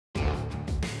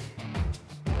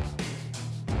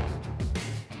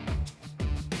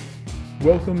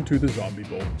Welcome to the Zombie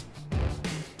Bowl.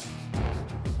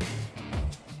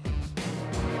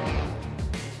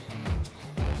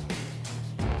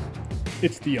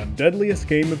 It's the undeadliest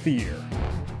game of the year.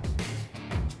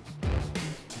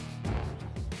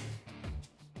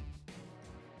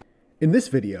 In this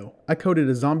video, I coded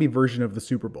a zombie version of the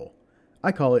Super Bowl.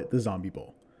 I call it the Zombie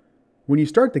Bowl. When you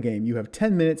start the game, you have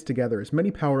 10 minutes to gather as many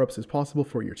power-ups as possible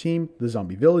for your team, the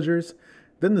zombie villagers.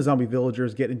 Then the zombie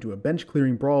villagers get into a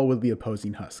bench-clearing brawl with the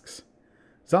opposing husks.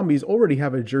 Zombies already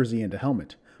have a jersey and a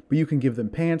helmet, but you can give them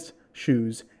pants,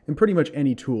 shoes, and pretty much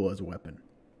any tool as a weapon.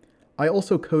 I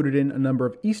also coded in a number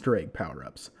of Easter egg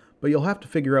power-ups, but you'll have to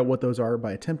figure out what those are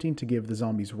by attempting to give the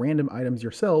zombies random items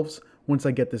yourselves once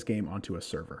I get this game onto a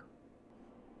server.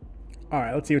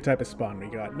 Alright, let's see what type of spawn we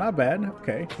got. Not bad.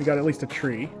 Okay, we got at least a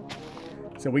tree.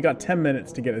 So we got 10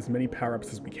 minutes to get as many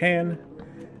power-ups as we can.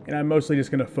 And I'm mostly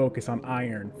just going to focus on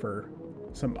iron for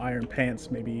some iron pants,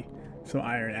 maybe some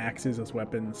iron axes as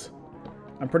weapons.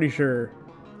 I'm pretty sure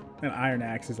an iron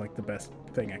axe is like the best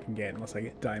thing I can get unless I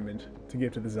get diamond to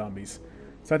give to the zombies.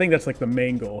 So I think that's like the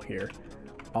main goal here.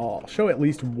 I'll show at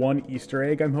least one Easter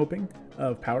egg, I'm hoping,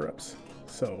 of power-ups.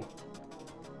 So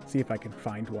see if I can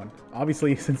find one.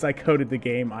 Obviously, since I coded the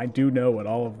game, I do know what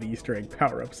all of the Easter egg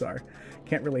power-ups are.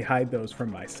 Can't really hide those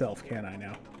from myself, can I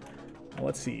now? Well,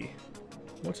 let's see.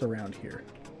 What's around here?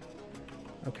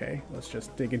 Okay, let's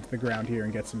just dig into the ground here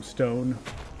and get some stone.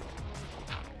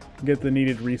 Get the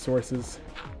needed resources.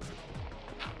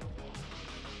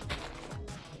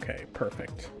 Okay,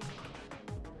 perfect.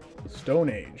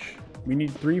 Stone Age. We need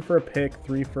 3 for a pick,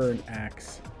 3 for an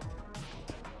axe,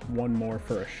 1 more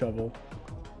for a shovel.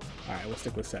 Alright, we'll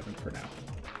stick with 7 for now.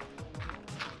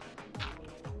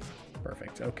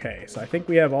 Perfect. Okay, so I think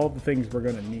we have all the things we're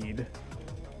going to need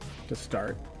to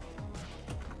start.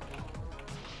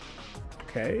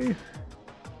 Okay.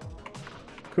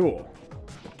 Cool.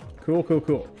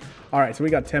 Cool. Alright, so we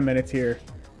got 10 minutes here.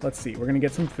 Let's see. We're going to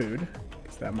get some food,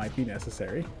 because that might be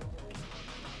necessary.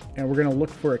 And we're going to look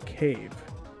for a cave,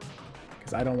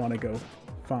 because I don't want to go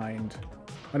find...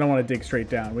 I don't want to dig straight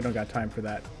down. We don't got time for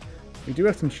that. We do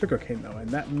have some sugarcane, though, and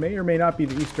that may or may not be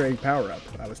the Easter egg power-up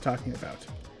I was talking about.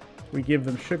 If we give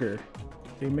them sugar,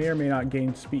 they may or may not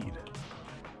gain speed.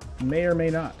 May or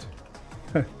may not.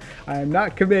 I am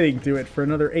not committing to it for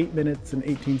another 8 minutes and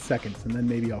 18 seconds, and then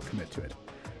maybe I'll commit to it.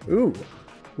 Ooh,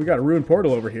 we got a ruined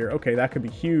portal over here. Okay, that could be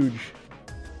huge.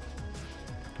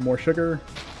 More sugar.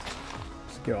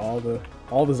 Let's get all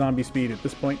the zombie speed at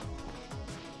this point.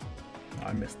 Oh,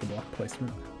 I missed the block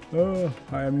placement. Oh,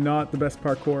 I am not the best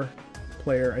parkour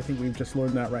player. I think we've just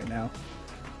learned that right now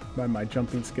by my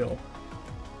jumping skill.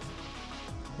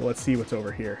 Well, let's see what's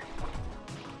over here.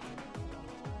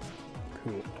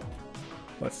 Cool.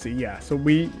 Let's see, yeah, so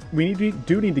we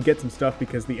do need to get some stuff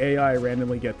because the AI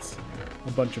randomly gets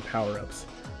a bunch of power-ups.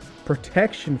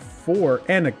 Protection 4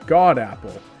 and a god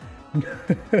apple.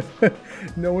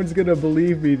 No one's gonna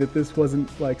believe me that this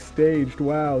wasn't, like, staged.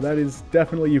 Wow, that is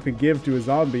definitely you could give to a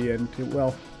zombie and,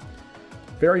 well,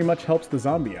 very much helps the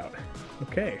zombie out.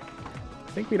 Okay,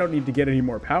 I think we don't need to get any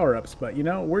more power-ups, but, you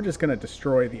know, we're just gonna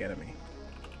destroy the enemy.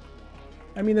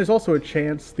 I mean, there's also a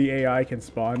chance the AI can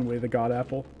spawn with a god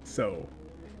apple, so...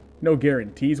 no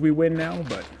guarantees we win now,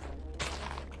 but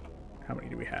how many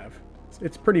do we have?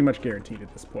 It's pretty much guaranteed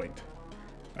at this point.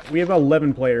 Right, we have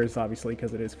 11 players, obviously,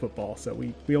 because it is football, so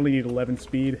we only need 11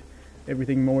 speed.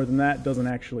 Everything more than that doesn't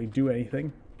actually do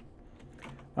anything.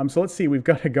 So let's see, we've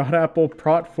got a god apple,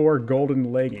 prot 4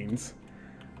 golden leggings.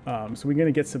 So we're going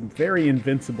to get some very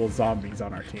invincible zombies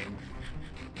on our team.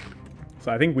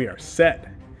 So I think we are set.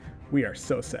 We are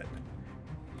so set.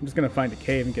 I'm just going to find a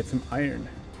cave and get some iron.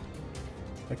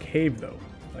 A cave, though.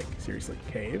 Like, seriously,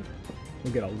 cave?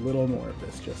 We'll get a little more of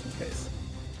this, just in case.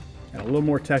 And a little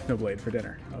more Technoblade for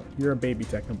dinner. Oh, you're a baby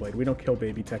Technoblade. We don't kill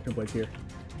baby Technoblades here.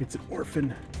 It's an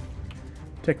orphan.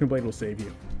 Technoblade will save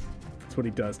you. That's what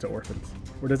he does to orphans.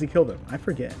 Or does he kill them? I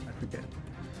forget.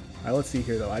 Alright, let's see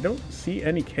here, though. I don't see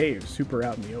any caves super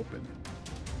out in the open.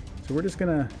 So we're just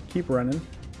gonna keep running.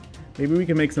 Maybe we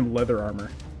can make some leather armor.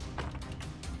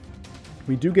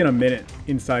 We do get a minute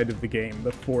inside of the game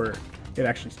before it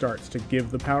actually starts to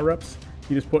give the power-ups.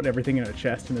 You just put everything in a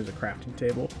chest and there's a crafting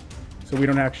table. So we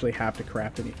don't actually have to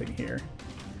craft anything here.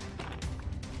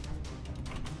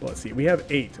 Well, let's see, we have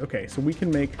 8. Okay, so we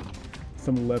can make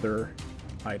some leather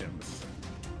items.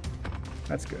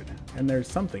 That's good. And there's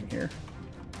something here.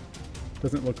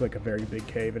 Doesn't look like a very big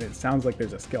cave, and it sounds like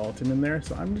there's a skeleton in there,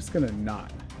 so I'm just gonna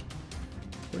not.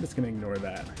 We're just gonna ignore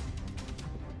that.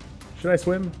 Should I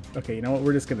swim? Okay, you know what,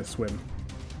 we're just gonna swim.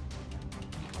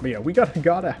 But yeah, we got a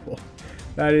god apple.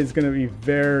 That is going to be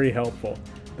very helpful.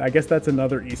 I guess that's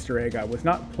another Easter egg I was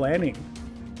not planning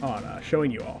on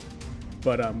showing you all.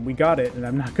 But we got it, and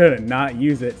I'm not going to not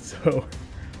use it, so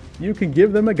you can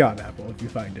give them a god apple if you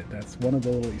find it. That's one of the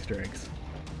little Easter eggs.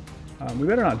 We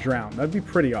better not drown. That'd be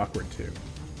pretty awkward, too.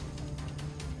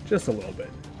 Just a little bit.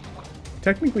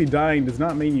 Technically, dying does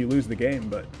not mean you lose the game,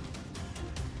 but...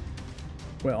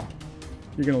 well,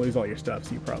 you're going to lose all your stuff,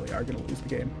 so you probably are going to lose the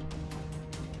game.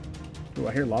 Ooh,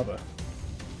 I hear lava.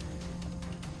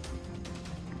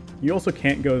 You also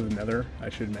can't go to the Nether. I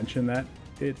should mention that.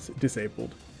 It's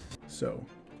disabled. So,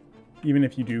 even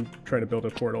if you do try to build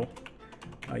a portal,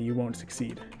 you won't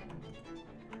succeed.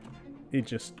 It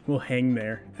just will hang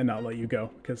there and not let you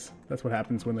go, because that's what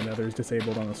happens when the Nether is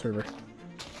disabled on the server.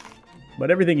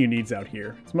 But everything you need's out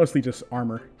here. It's mostly just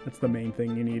armor. That's the main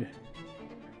thing you need.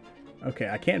 Okay,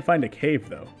 I can't find a cave,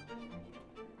 though.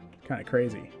 Kind of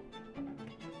crazy.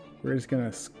 We're just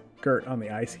gonna skirt on the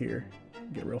ice here.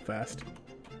 Get real fast.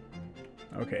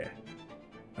 Okay.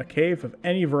 A cave of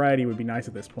any variety would be nice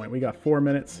at this point. We got 4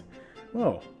 minutes.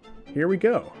 Whoa, here we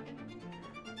go.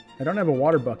 I don't have a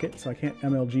water bucket, so I can't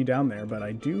MLG down there, but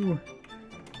I do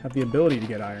have the ability to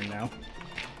get iron now.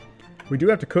 We do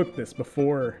have to cook this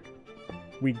before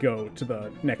we go to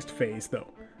the next phase, though,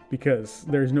 because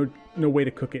there's no way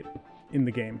to cook it in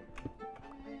the game.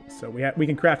 So we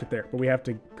can craft it there, but we have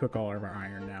to cook all of our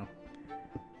iron now.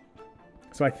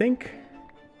 So I think...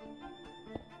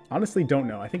 honestly, don't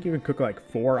know. I think you can cook like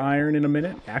 4 iron in a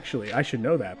minute. Actually, I should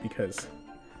know that because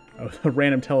of a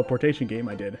random teleportation game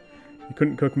I did. You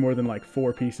couldn't cook more than like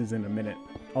 4 pieces in a minute.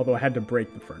 Although I had to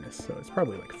break the furnace, so it's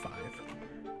probably like 5.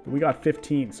 But we got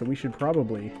 15, so we should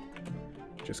probably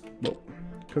just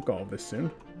cook all of this soon.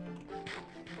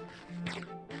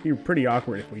 It'd be pretty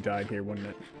awkward if we died here, wouldn't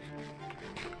it?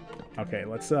 Okay,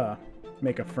 let's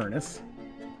make a furnace.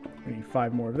 We need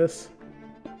 5 more of this.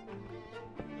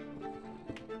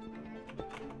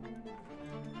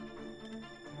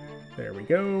 There we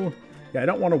go. Yeah, I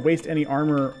don't want to waste any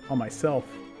armor on myself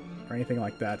or anything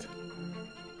like that.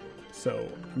 So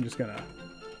I'm just gonna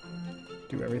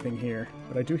do everything here.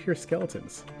 But I do hear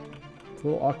skeletons. It's a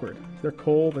little awkward. Is there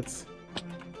coal that's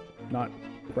not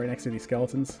right next to these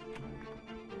skeletons?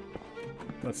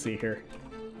 Let's see here.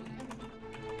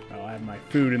 Oh, I have my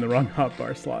food in the wrong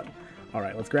hotbar slot.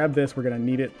 Alright, let's grab this. We're gonna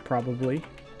need it probably.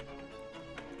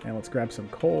 And let's grab some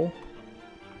coal.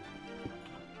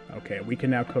 Okay, we can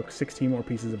now cook 16 more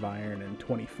pieces of iron and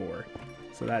 24.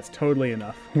 So that's totally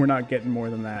enough. We're not getting more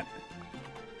than that.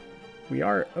 We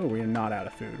are... oh, we're not out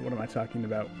of food. What am I talking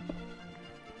about?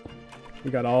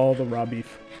 We got all the raw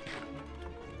beef.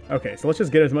 Okay, so let's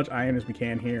just get as much iron as we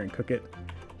can here and cook it.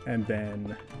 And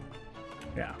then,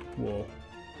 yeah, we'll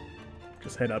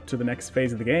just head up to the next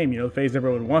phase of the game. You know, the phase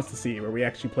everyone wants to see, where we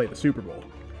actually play the Super Bowl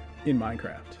in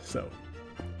Minecraft. So,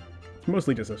 it's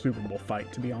mostly just a Super Bowl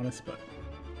fight, to be honest, but...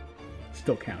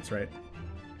 still counts, right?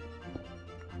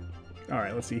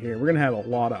 Alright, let's see here. We're going to have a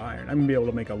lot of iron. I'm going to be able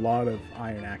to make a lot of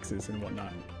iron axes and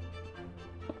whatnot.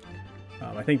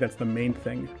 I think that's the main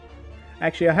thing.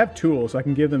 Actually, I have tools, so I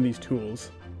can give them these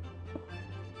tools.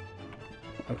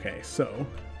 Okay, so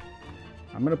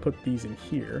I'm going to put these in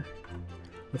here.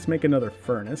 Let's make another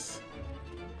furnace.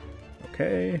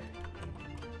 Okay.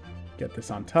 Get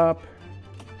this on top.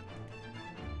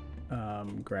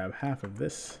 Grab half of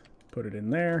this. Put it in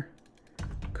there.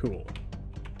 Cool.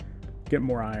 Get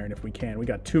more iron if we can. We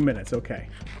got 2 minutes. Okay.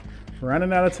 We're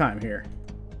running out of time here.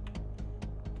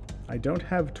 I don't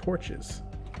have torches.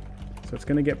 So it's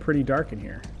going to get pretty dark in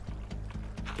here.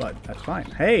 But that's fine.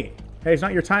 Hey! Hey, it's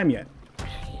not your time yet.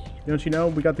 Don't you know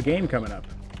we got the game coming up?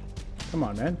 Come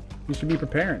on, man. You should be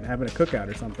preparing. Having a cookout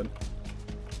or something.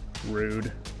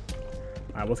 Rude.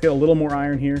 Alright, let's get a little more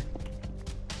iron here.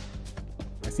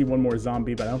 I see one more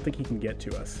zombie, but I don't think he can get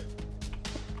to us.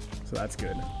 So that's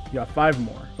good. You got 5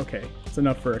 more. Okay, it's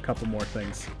enough for a couple more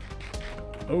things.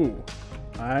 Oh,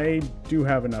 I do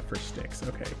have enough for sticks.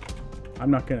 Okay, I'm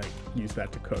not gonna use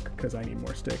that to cook because I need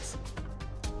more sticks.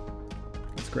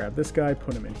 Let's grab this guy,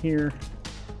 put him in here.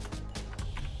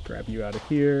 Grab you out of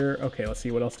here. Okay, let's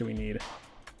see, what else do we need?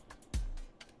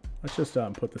 Let's just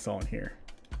put this all in here.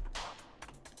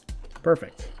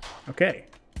 Perfect. Okay.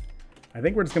 I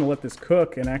think we're just gonna let this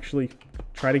cook and actually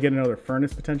try to get another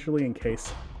furnace potentially in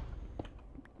case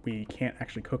we can't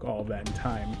actually cook all of that in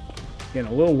time.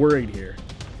 Getting a little worried here.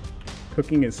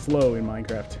 Cooking is slow in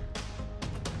Minecraft.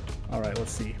 Alright,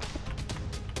 let's see.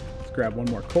 Let's grab one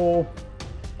more coal.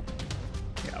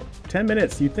 Yeah, 10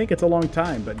 minutes. You'd think it's a long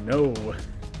time, but no.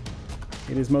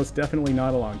 It is most definitely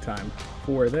not a long time.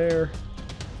 4 there.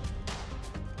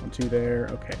 1, 2 there.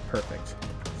 Okay, perfect.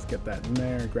 Let's get that in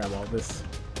there. Grab all this.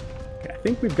 Okay, I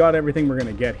think we've got everything we're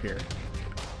going to get here.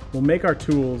 We'll make our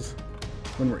tools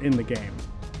when we're in the game.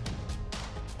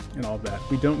 And all of that.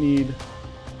 We don't need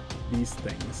these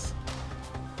things.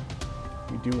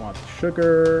 We do want the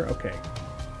sugar. Okay,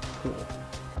 cool.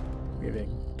 We have a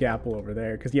gapple over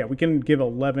there. Because, yeah, we can give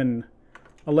 11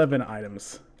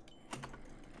 items.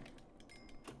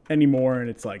 Any more, and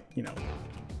it's like, you know,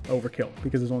 overkill.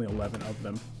 Because there's only 11 of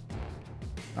them.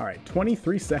 Alright,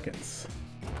 23 seconds.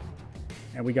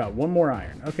 And we got one more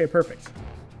iron. Okay, perfect.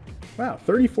 Wow,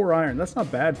 34 iron. That's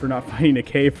not bad for not finding a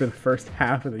cave for the first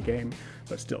half of the game.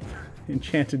 But still,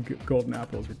 enchanted golden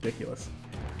apple is ridiculous.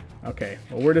 Okay,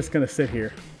 well, we're just going to sit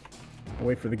here and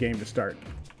wait for the game to start.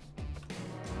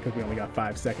 Because we only got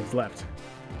 5 seconds left.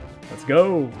 Let's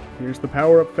go! Here's the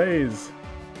power-up phase.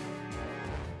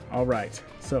 Alright,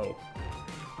 so,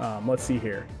 let's see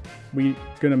here. We're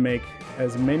going to make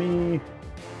as many...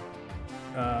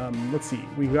 let's see,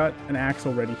 we've got an axe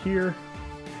already here.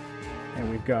 And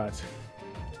we've got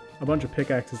a bunch of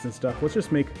pickaxes and stuff. Let's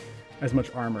just make as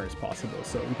much armor as possible.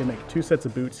 So we can make 2 sets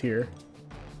of boots here.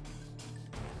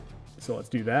 So let's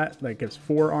do that. That gives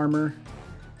 4 armor.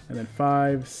 And then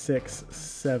 5, 6,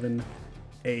 7,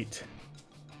 8,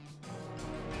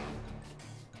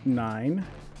 9.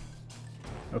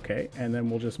 Okay, and then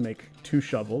we'll just make 2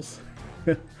 shovels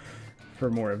for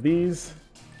more of these.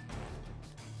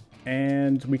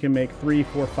 And we can make 3,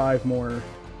 4, 5 more.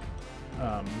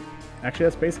 Actually,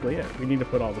 that's basically it. We need to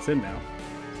put all this in now.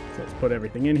 So let's put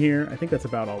everything in here. I think that's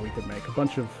about all we could make. A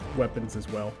bunch of weapons as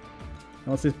well.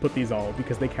 Now let's just put these all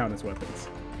because they count as weapons.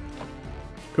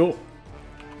 Cool.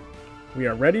 We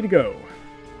are ready to go.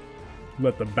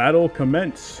 Let the battle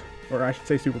commence. Or I should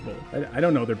say Super Bowl. I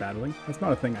don't know they're battling. That's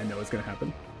not a thing I know is going to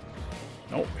happen.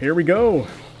 Oh, here we go.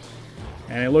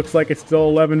 And it looks like it's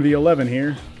still 11v11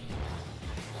 here.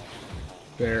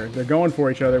 They're going for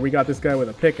each other. We got this guy with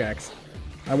a pickaxe.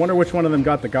 I wonder which one of them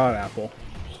got the god apple.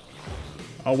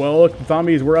 Oh, well, look,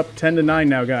 zombies, we're up 10-9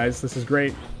 now, guys. This is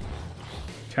great.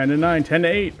 10-9,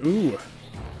 10-8. Ooh.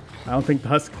 I don't think the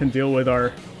husks can deal with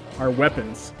our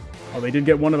weapons. Oh, they did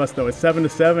get one of us, though. It's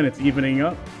 7-7. It's evening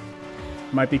up.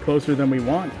 Might be closer than we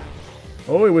want.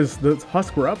 Oh, it was... The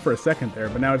husks were up for a second there,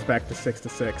 but now it's back to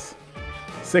 6-6.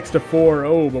 6-4.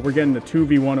 Oh, but we're getting the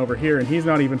 2v1 over here, and he's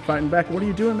not even fighting back. What are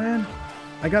you doing, man?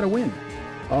 I gotta win.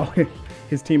 Oh,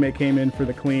 his teammate came in for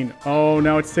the clean. Oh,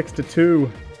 now it's 6-2.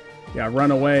 Yeah,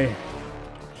 run away.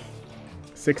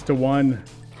 6-1.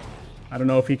 I don't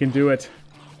know if he can do it.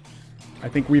 I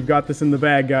think we've got this in the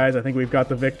bag, guys. I think we've got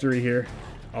the victory here.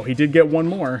 Oh, he did get one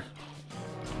more.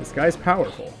 This guy's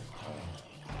powerful.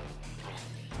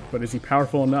 But is he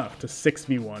powerful enough to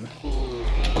 6v1?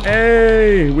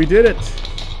 Hey, we did it.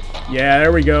 Yeah,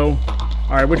 there we go.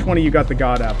 All right, which one of you got the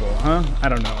god apple, huh? I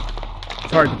don't know.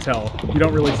 It's hard to tell. You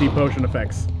don't really see potion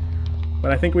effects.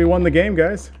 But I think we won the game,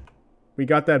 guys. We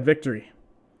got that victory.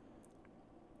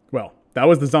 Well, that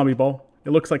was the zombie bowl.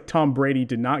 It looks like Tom Brady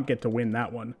did not get to win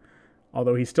that one.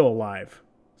 Although he's still alive.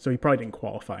 So he probably didn't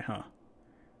qualify, huh?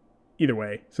 Either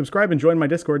way, subscribe and join my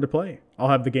Discord to play. I'll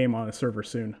have the game on a server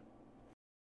soon.